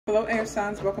Hello air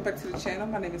signs, welcome back to the channel.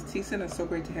 My name is Tisa and it's so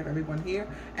great to have everyone here.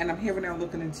 And I'm here right now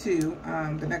looking into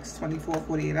the next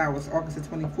 48 hours. August the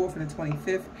 24th and the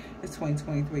 25th is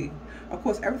 2023. Of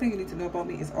course, everything you need to know about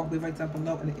me is all the way right down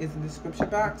below and it is in the description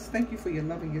box. Thank you for your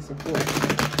love and your support.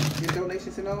 Your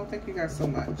donations and all, thank you guys so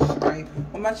much. Right?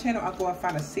 On my channel, I go and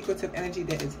find a secretive energy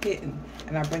that is hidden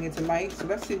and I bring it to light. So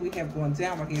let's see what we have going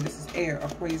down right here. This is air,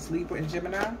 Aquarius, Libra, and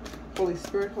Gemini. Holy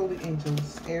Spirit, holy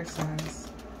angels, air signs.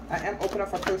 I am open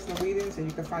up for personal readings, and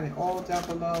you can find it all down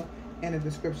below in the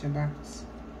description box.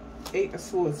 8 of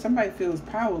Swords. Somebody feels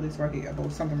powerless right here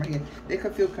about something right here. They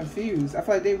could feel confused. I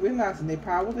feel like they realizing they're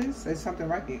powerless. There's something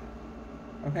right here.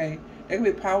 Okay? They could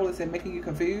be powerless and making you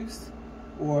confused.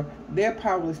 Or they're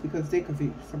powerless because they're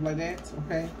confused. Something like that.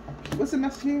 Okay? What's the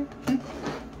message here?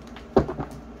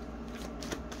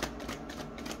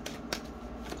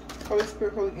 Holy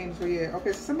Spirit, holy angel. Yeah.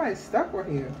 Okay, so somebody's stuck right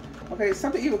here. Okay,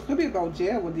 something even could be about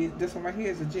jail. With this one right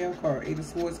here is a jail card. 8 of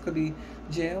Swords could be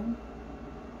jail.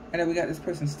 And then we got this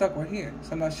person stuck right here.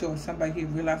 So I'm not sure if somebody here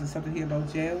realizes something here about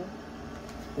jail.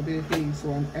 Could be the case.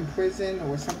 Or in prison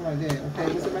or something like that. Okay,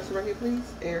 what's the message right here,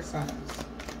 please? Air signs.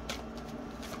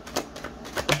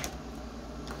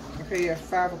 Okay, you have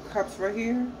 5 of Cups right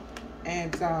here.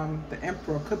 And the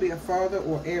Emperor could be a father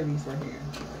or Aries right here.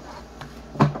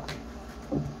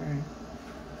 Okay.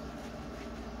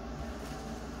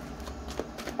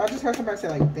 I just heard somebody say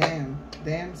like, damn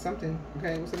something.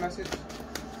 Okay, what's the message?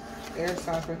 Air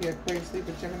signs right here, Aquarius,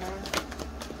 Libra, Gemini.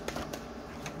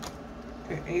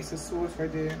 Okay, Ace of Swords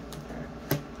right there.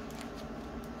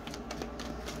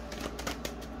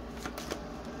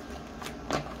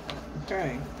 Okay.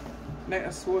 Okay. Knight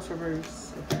of Swords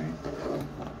reverse. Okay.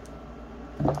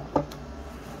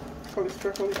 Holy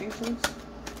Spirit, holy angels.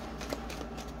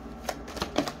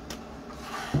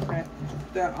 Okay.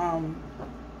 The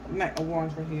Knight of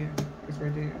Wands right here. It's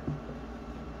right there.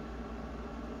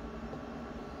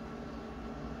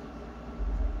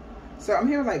 So I'm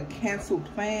here like cancel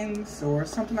plans or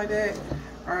something like that.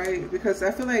 Alright, because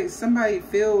I feel like somebody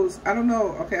feels, I don't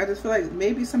know, okay, I just feel like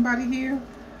maybe somebody here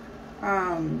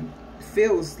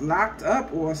feels locked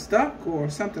up or stuck or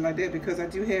something like that, because I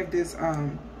do have this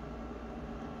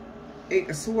 8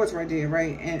 of Swords right there,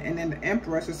 right? And then the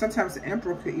Emperor. So sometimes the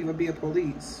Emperor could even be a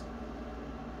police.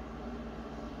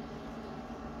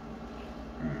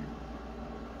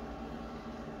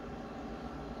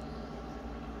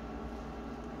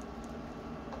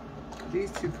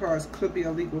 These 2 cards could be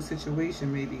a legal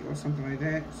situation maybe or something like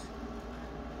that.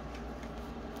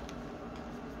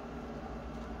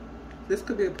 This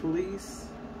could be a police.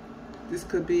 This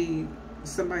could be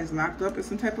somebody's locked up in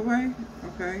some type of way.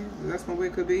 Okay, that's one way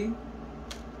it could be.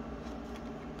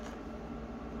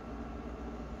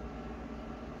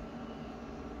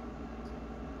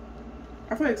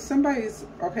 I feel like somebody's,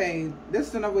 okay, this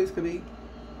is another way it could be.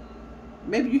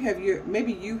 Maybe you have you're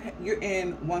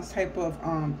in one type of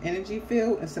energy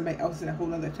field and somebody else is in a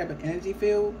whole other type of energy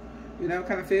field. You know,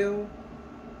 kind of feel.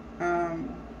 I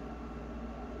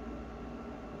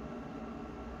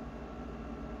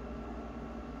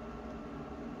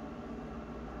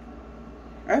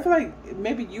feel like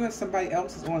maybe you and somebody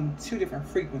else is on 2 different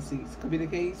frequencies. Could be the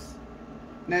case.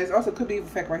 Now, it also could be the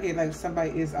fact right here, like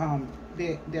somebody is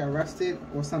they're arrested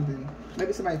or something.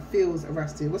 Maybe somebody feels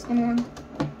arrested. What's going on?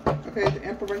 Okay, the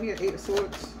Emperor right here, 8 of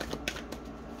Swords.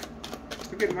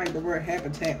 We're getting like the word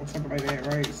habitat or something like that,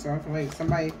 right? So I feel like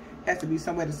somebody has to be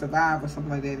somewhere to survive or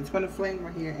something like that. The Twin Flame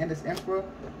right here and this Emperor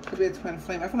could be a Twin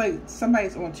Flame. I feel like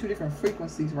somebody's on 2 different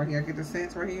frequencies right here. I get the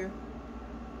sense right here.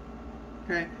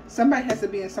 Okay, somebody has to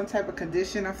be in some type of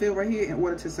condition, I feel right here, in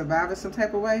order to survive in some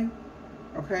type of way.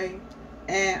 Okay,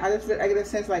 and I get a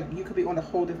sense like you could be on a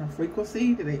whole different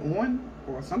frequency that they on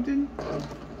or something.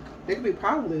 They could be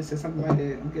powerless or something like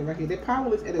that. Okay, right here, they're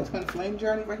powerless at a Twin Flame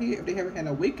journey right here if they haven't had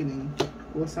an awakening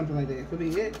or something like that. Could be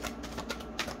it.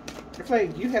 I feel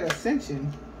like you had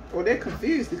ascension, or they're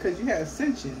confused because you had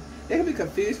ascension. They could be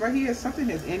confused right here. Something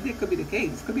has ended. Could be the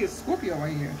case. Could be a Scorpio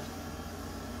right here.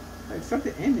 Like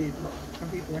something ended. Some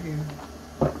people right here.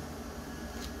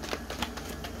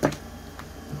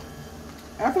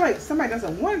 I feel like somebody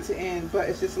doesn't want it to end, but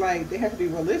it's just like they have to be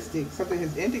realistic. Something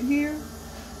has ended here.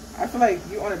 I feel like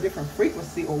you're on a different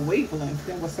frequency or wavelength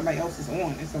than what somebody else is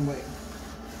on in some way.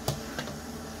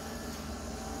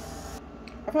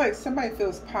 I feel like somebody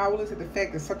feels powerless at the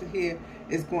fact that something here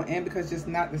is going in because it's just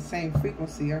not the same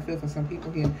frequency. I feel for some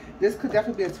people here. This could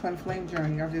definitely be a Twin Flame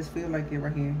journey. I just feel like it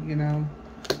right here, you know.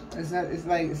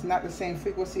 It's not the same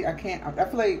frequency. I feel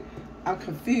like I'm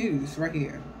confused right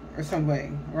here or some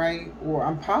way, right? Or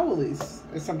I'm powerless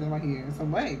or something right here in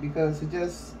some way, because it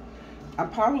just I'm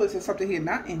powerless is something here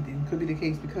not ending. Could be the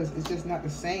case because it's just not the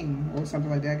same or something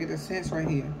like that. I get a sense right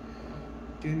here.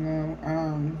 You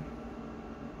know,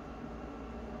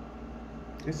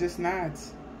 it's just not.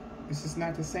 It's just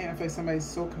not the same. I feel like somebody's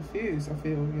so confused. I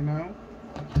feel, you know.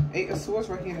 8 of Swords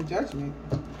right here in the Judgment.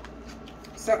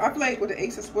 So I feel like with the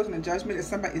Ace of Swords in the Judgment, is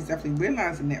somebody is definitely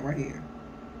realizing that right here.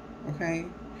 Okay.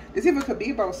 This even could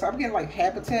be about, so I'm getting like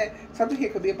habitat. Something here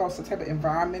could be about some type of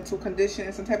environmental condition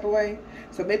in some type of way.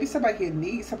 So maybe somebody here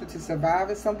needs something to survive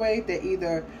in some way that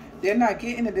either they're not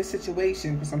getting in this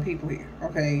situation for some people here.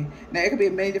 Okay. Now it could be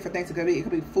many different things. It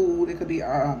could be food. It could be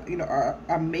you know,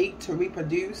 a mate to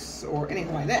reproduce or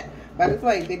anything like that. But it's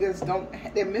like they just don't.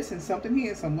 They're missing something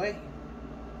here in some way.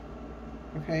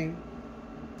 Okay.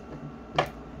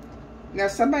 Now,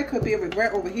 somebody could be a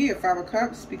regret over here, 5 of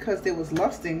Cups, because they was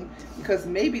lusting, because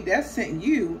maybe that sent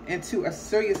you into a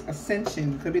serious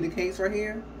ascension. Could be the case right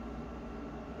here.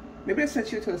 Maybe that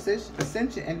sent you to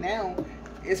ascension, and now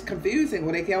it's confusing,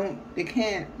 or they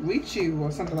can't reach you,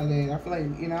 or something like that. I feel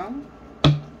like, you know.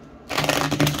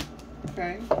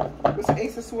 Okay. What's the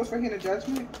Ace of Swords right here in the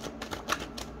Judgment?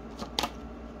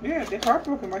 Yeah, they're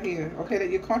heartbroken right here. Okay, that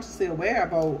you're consciously aware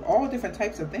about all different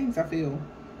types of things, I feel.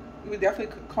 You're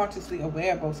definitely consciously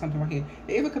aware about something right here.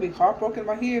 It even could be heartbroken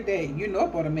right here that you know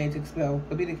about a magic spell.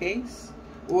 Could be the case.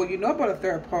 Or you know about a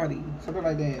third party. Something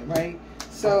like that, right?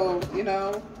 So, you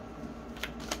know,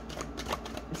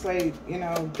 it's like, you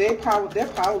know, they're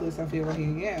powerless, I feel right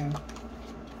here, yeah.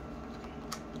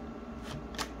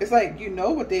 It's like you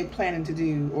know what they're planning to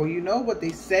do, or you know what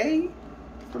they say.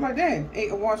 Something like that.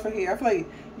 8 of Wands right here. I feel like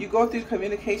you go through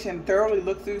communication, thoroughly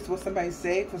look through what somebody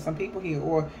said for some people here.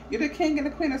 Or you're the King and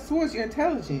the Queen of Swords, you're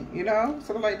intelligent, you know?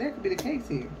 Something like that could be the case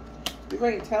here. You're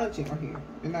very intelligent right here,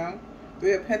 you know?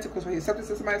 3 of Pentacles right here.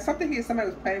 Something here somebody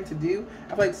was planning to do.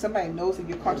 I feel like somebody knows that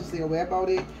you're consciously aware about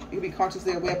it. You can be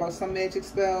consciously aware about some magic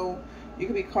spell. You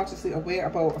can be consciously aware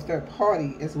about a third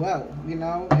party as well, you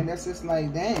know? And that's just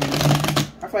like, dang.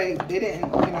 I feel like they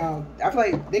didn't, you know, I feel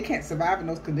like they can't survive in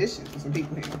those conditions for some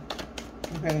people here.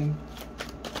 Okay.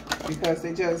 Because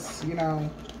they just, you know,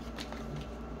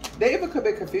 they even could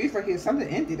be confused right here. Something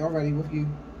ended already with you.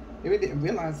 They really didn't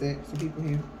realize that, some people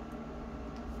here.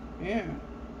 Yeah.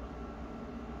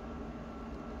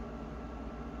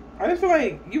 I just feel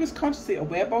like you was consciously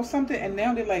aware about something, and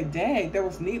now they're like, dang, there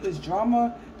was needless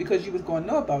drama because you was going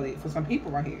to know about it for some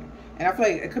people right here. And I feel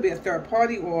like it could be a third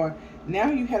party, or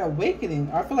now you had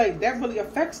awakening. I feel like that really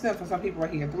affects them for some people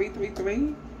right here.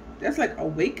 333, that's like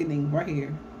awakening right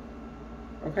here.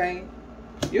 Okay?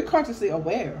 You're consciously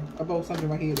aware about something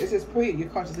right here. This is pretty. You're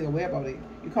consciously aware about it.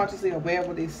 You're consciously aware of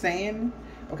what they're saying.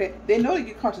 Okay? They know that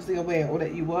you're consciously aware, or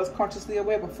that you was consciously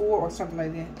aware before, or something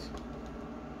like that.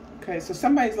 Okay, so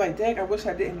somebody's like, dang, I wish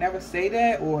I didn't never say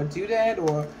that or do that,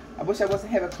 or I wish I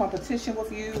wasn't having competition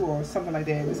with you, or something like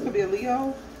that. This could be a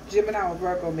Leo, Gemini, or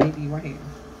Virgo maybe right here.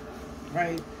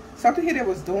 Right? Something here that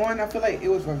was doing, I feel like it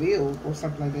was revealed or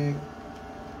something like that.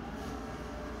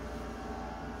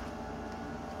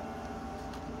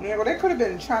 Yeah, well, they could have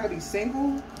been trying to be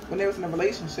single when they was in a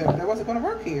relationship. That wasn't going to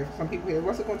work here for some people here. It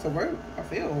wasn't going to work, I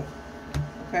feel.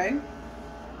 Okay?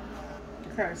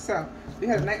 Okay, so we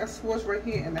had a Knight of Swords right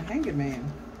here and the Hanged Man.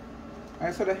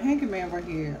 Alright, so the Hanged Man right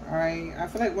here, alright, I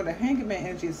feel like with the Hanged Man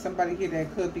energy is somebody here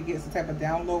that could be getting some type of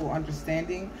download or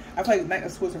understanding. I feel like Knight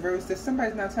of Swords reverse, that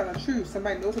somebody's not telling the truth.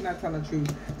 Somebody knows they're not telling the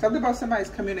truth. Something about somebody's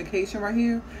communication right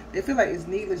here. They feel like it's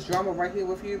needless drama right here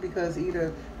with you because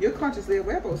either you're consciously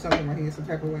aware about something right here some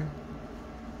type of way.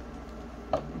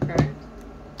 Okay.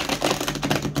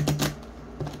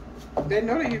 They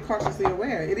know that you're consciously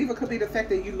aware. It even could be the fact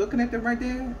that you're looking at them right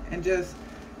there and just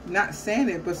not saying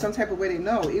it, but some type of way they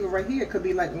know. Even right here, it could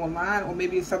be like online, or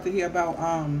maybe it's something here about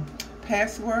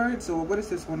passwords, or what is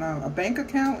this one? A bank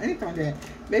account, anything like that.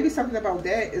 Maybe something about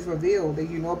that is revealed that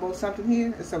you know about something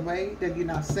here. It's a way that you're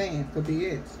not saying. Could be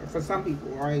it for some people,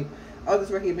 right?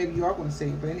 Others right here, maybe you are going to say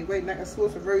it. But anyway, Knight of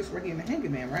Swords reverse right here in the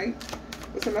Hanged Man, right?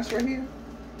 What's the mess right here?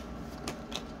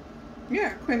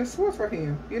 Yeah, Queen of Swords right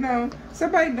here. You know,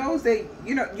 somebody knows they,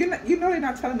 you know they're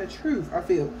not telling the truth, I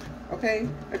feel. Okay?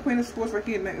 The Queen of Swords right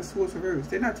here, Knight of Swords reverse.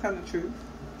 They're not telling the truth.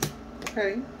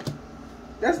 Okay?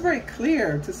 That's very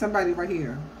clear to somebody right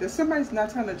here. That somebody's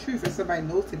not telling the truth, and somebody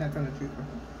knows they're not telling the truth.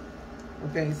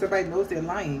 Okay? Somebody knows they're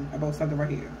lying about something right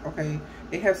here. Okay?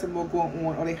 They have some more going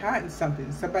on, or they hiding something.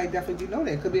 Somebody definitely do know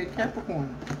that. Could be a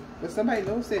Capricorn. But somebody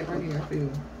knows that right here, I feel.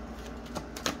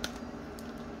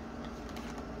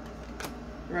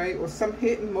 Right, or some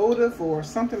hidden motive or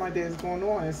something like that is going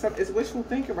on. It's wishful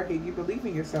thinking right here. You believe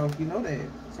in yourself. You know that.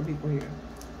 Some people here.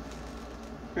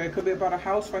 Okay, it could be about a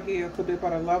house right here. It could be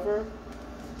about a lover.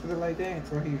 Something like that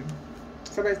right here.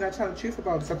 Somebody's not telling the truth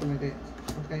about something like that.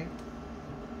 Okay.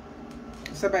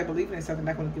 Somebody believing in something,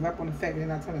 not going to give up on the fact that they're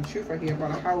not telling the truth right here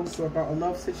about a house or about a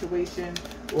love situation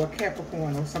or a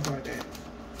Capricorn or something like that.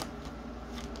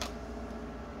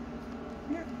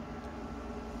 Yeah.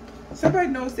 Somebody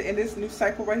knows that in this new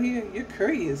cycle right here, you're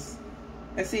curious.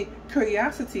 And see,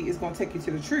 curiosity is going to take you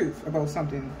to the truth about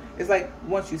something. It's like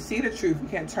once you see the truth, you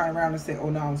can't turn around and say, oh,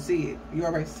 no, I don't see it. You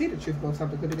already see the truth about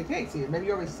something. Could be the case here. Maybe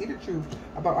you already see the truth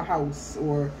about a house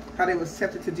or how they were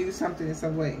tempted to do something in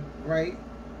some way, right?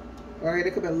 Okay,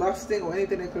 they could have been lusting or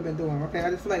anything they could have been doing. Okay,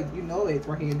 I just feel like you know it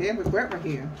right here. They have regret right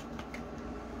here.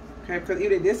 Okay, because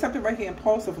either they did something right here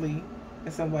impulsively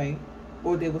in some way,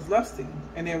 or they was lusting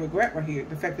and they regret right here.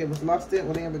 The fact they was lusting,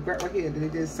 or they have regret right here that they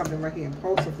did something right here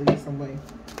impulsively in some way.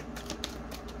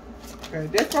 Okay,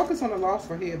 they're focused on the loss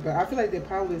right here, but I feel like they're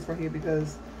powerless right here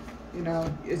because, you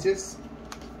know, it's just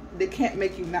they can't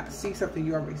make you not see something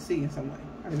you already see in some way.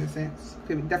 That makes sense.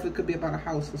 Definitely could be about a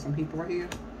house for some people right here.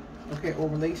 Okay, or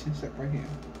relationship right here.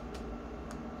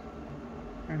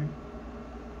 Okay.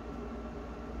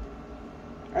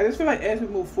 I just feel like as we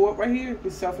move forward right here,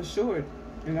 you're self-assured.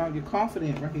 You know, you're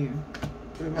confident right here.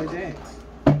 Put it like that.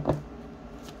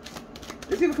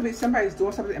 This even could be somebody's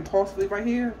doing something impulsively right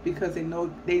here because they know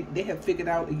they have figured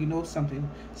out that you know something.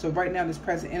 So right now, this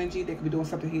present energy, they could be doing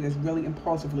something here that's really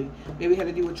impulsively. Maybe it had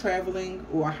to do with traveling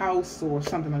or a house or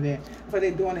something like that. I feel like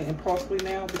they're doing it impulsively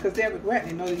now because they have regret.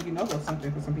 They know that you know about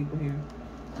something for some people here.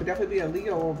 Could definitely be a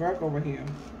Leo or a Virgo over here.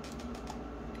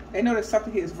 They know that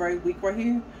something here is very weak right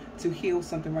here to heal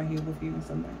something right here with you in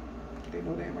some way. They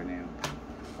know that right now.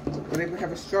 Or they would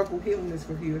have a struggle healing this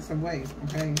with you in some way,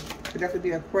 okay? Could definitely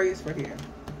be Aquarius right here.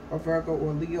 Or Virgo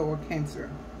or Leo or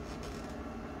Cancer.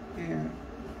 Yeah.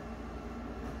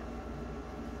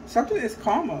 Something is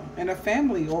karma in a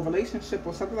family or relationship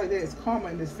or something like that. It's karma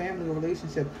in this family or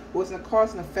relationship. Or it's a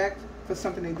cause and effect for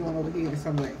something they're doing over here in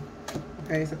some way.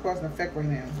 Okay, it's a cause and effect right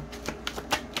now.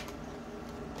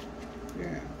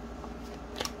 Yeah.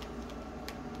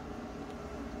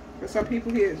 For some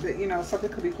people here, that, you know,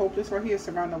 something could be hopeless right here,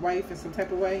 surrounding the wife in some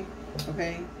type of way,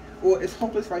 okay? Or it's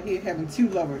hopeless right here, having two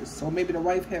lovers, or maybe the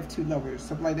wife have two lovers,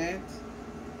 something like that,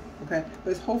 okay? But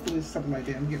it's hopeless, something like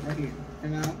that. I'm getting right here, you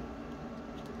know,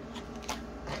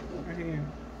 right here.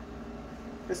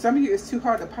 For some of you, it's too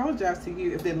hard to apologize to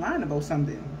you if they're lying about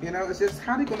something, you know? It's just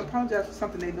how they're going to apologize for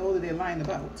something they know that they're lying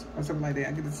about, or something like that.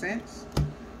 I get the sense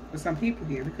for some people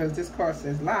here, because this card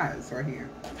says lies right here.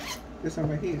 This one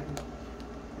right here.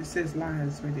 It says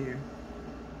lies right there.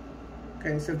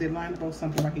 Okay, so if they're lying about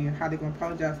something right here, how they going to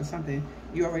apologize for something,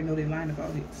 you already know they're lying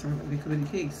about it. So it could be the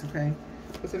case, okay?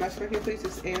 What's the next right here, please?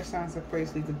 This air signs of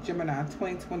Aquarius, Libra, Gemini,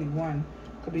 2021.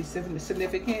 Could be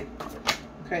significant.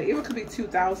 Okay, it could be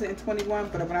 2021,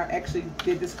 but when I actually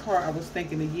did this card, I was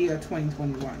thinking the year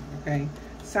 2021, okay?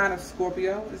 Sign of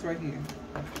Scorpio is right here.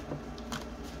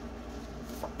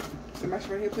 So much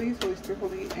right here, please. Holy Spirit,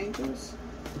 Holy Angels.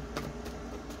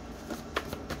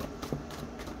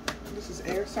 This is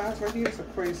air signs right here. It's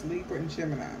Aquarius, Libra, and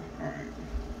Gemini. All right.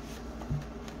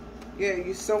 Yeah,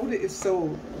 you sold it. It's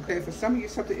sold. Okay. For some of you,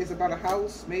 something is about a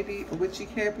house, maybe a witchy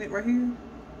cabinet right here.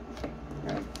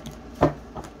 Okay.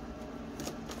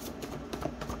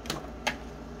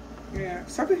 Yeah,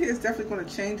 something here is definitely going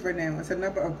to change right now. It's a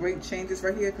number of great changes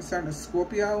right here concerning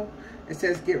Scorpio. It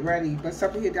says get ready, but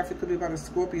something here definitely could be about a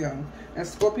Scorpio. And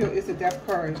Scorpio is the death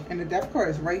card, and the death card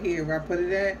is right here where I put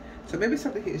it at. So maybe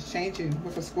something here is changing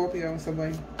with a Scorpio in some way.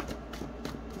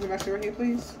 Is it right here,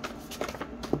 please?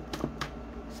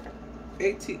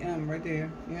 ATM right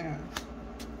there. Yeah.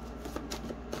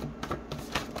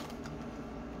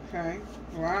 Okay.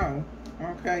 Wow.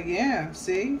 Okay. Yeah.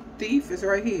 See, thief is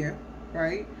right here.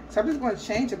 Right. Something's going to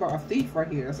change about a thief right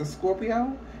here. That's a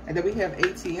Scorpio. And then we have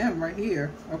ATM right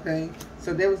here. Okay.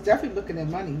 So they was definitely looking at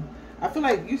money. I feel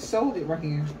like you sold it right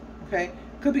here. Okay.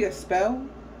 Could be a spell.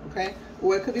 Okay.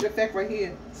 Or it could be the fact right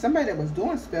here. Somebody that was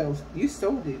doing spells, you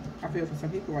sold it. I feel for some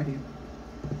people right here.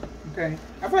 Okay.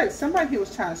 I feel like somebody here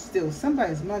was trying to steal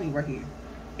somebody's money right here.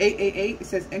 888. It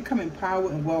says incoming power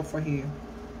and wealth right here.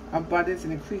 Abundance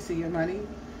and increasing your money.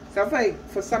 So I feel like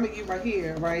for some of you right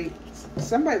here, right,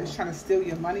 somebody was trying to steal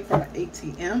your money from an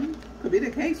ATM. Could be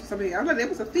the case for somebody. I feel like it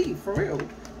was a thief, for real.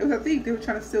 It was a thief. They were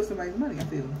trying to steal somebody's money, I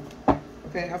feel.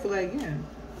 Okay, I feel like, yeah.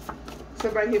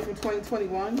 Somebody here from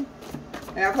 2021.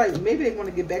 And I feel like maybe they want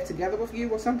to get back together with you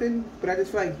or something. But I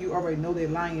just feel like you already know they're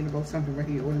lying about something right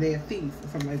here. Or they're a thief or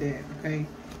something like that, okay?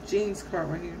 Jeans card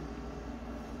right here.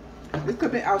 This could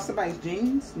have been out somebody's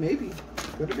jeans. Maybe.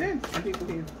 Could have been. Some people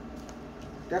here.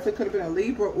 Definitely could have been a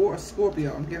Libra or a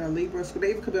Scorpio. I'm getting a Libra. They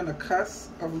even could be on the cusp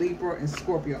of Libra and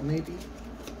Scorpio, maybe.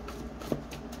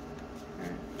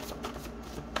 Okay.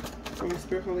 Holy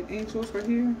Spirit, Holy Angels right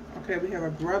here. Okay, we have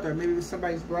a brother. Maybe it was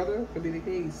somebody's brother. Could be the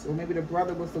case. Or maybe the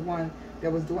brother was the one that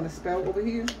was doing a spell over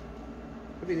here.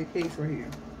 Could be the case right here.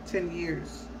 10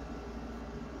 years.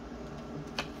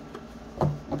 I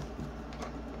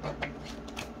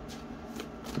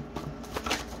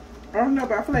don't know,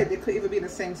 but I feel like they could even be the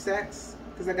same sex.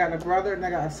 Because I got a brother and I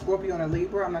got a Scorpio and a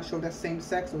Libra. I'm not sure if that's same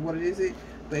sex or what it is.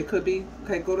 But it could be.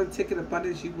 Okay, go to ticket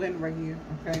abundance. You win right here.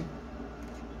 Okay.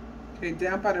 Okay,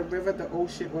 down by the river, the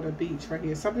ocean, or the beach right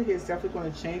here. Something here is definitely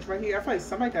going to change right here. I feel like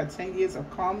somebody got 10 years of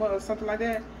karma or something like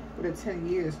that. With the 10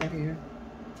 years right here.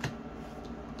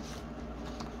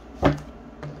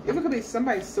 If it could be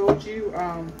somebody sold you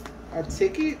a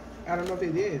ticket. I don't know if they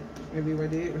did. Maybe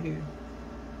right there, right here.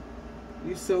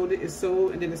 You sold it, it's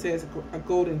sold, and then it says a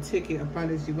golden ticket,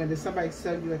 abundance, you win. Did somebody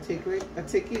sell you a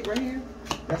ticket right here?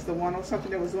 That's the one or something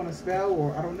that was on a spell,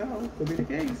 or I don't know. Could be the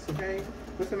case, okay?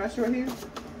 What's the message right here?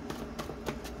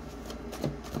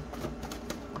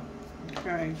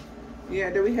 Okay. Yeah,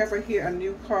 then we have right here a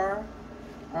new car.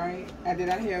 Alright. And then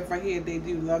I have right here, they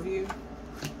do love you.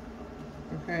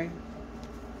 Okay.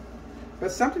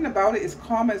 But something about it is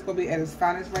karma is going to be at its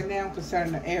finest right now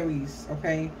concerning the Aries,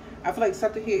 okay? I feel like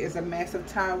something here is a massive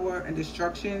tower and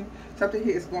destruction. Something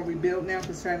here is going to rebuild now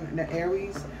concerning the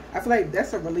Aries. I feel like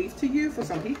that's a relief to you for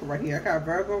some people right here. I got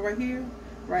Virgo right here,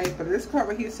 right? But this card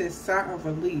right here says sign of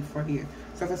relief right here.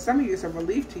 So for some of you, it's a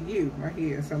relief to you right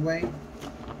here in some way,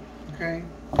 okay?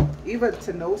 Either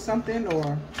to know something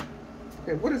or...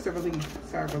 Okay, what is the relief?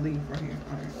 Sign of relief right here,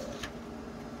 all right.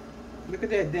 Look at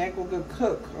that, dang good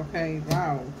cook. Okay,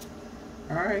 wow.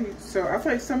 Alright, so I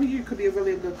feel like some of you could be a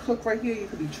really good cook right here. You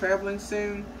could be traveling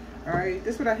soon. Alright,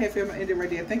 this is what I have here. I'm going to end it right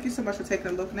there. Thank you so much for taking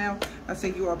a look now. I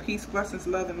say you are peace, blessings,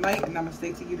 love, and light. And I'm going to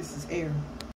say to you, this is air.